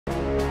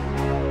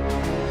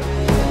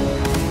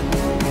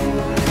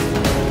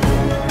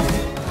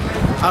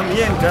I'm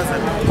here in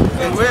Gazaland,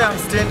 and where I'm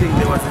standing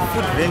there was a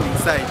food vending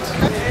site,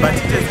 but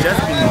it has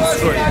just been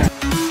destroyed.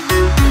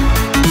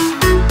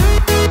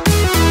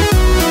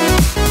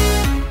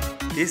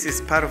 This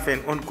is part of an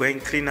ongoing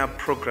cleanup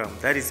program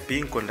that is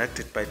being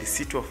conducted by the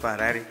City of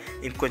Harare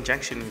in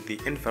conjunction with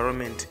the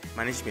Environmental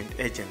Management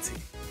Agency.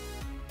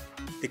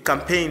 The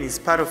campaign is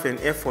part of an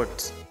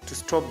effort to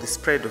stop the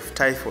spread of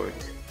typhoid,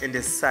 and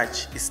as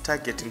such is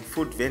targeting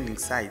food vending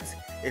sites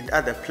and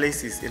other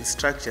places and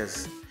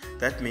structures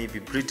that may be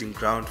breeding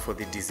ground for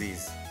the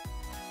disease.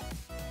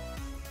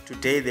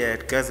 Today they are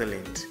at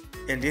Gazaland,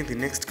 and in the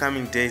next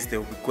coming days they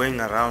will be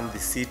going around the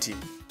city,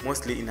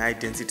 mostly in high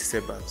density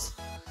suburbs.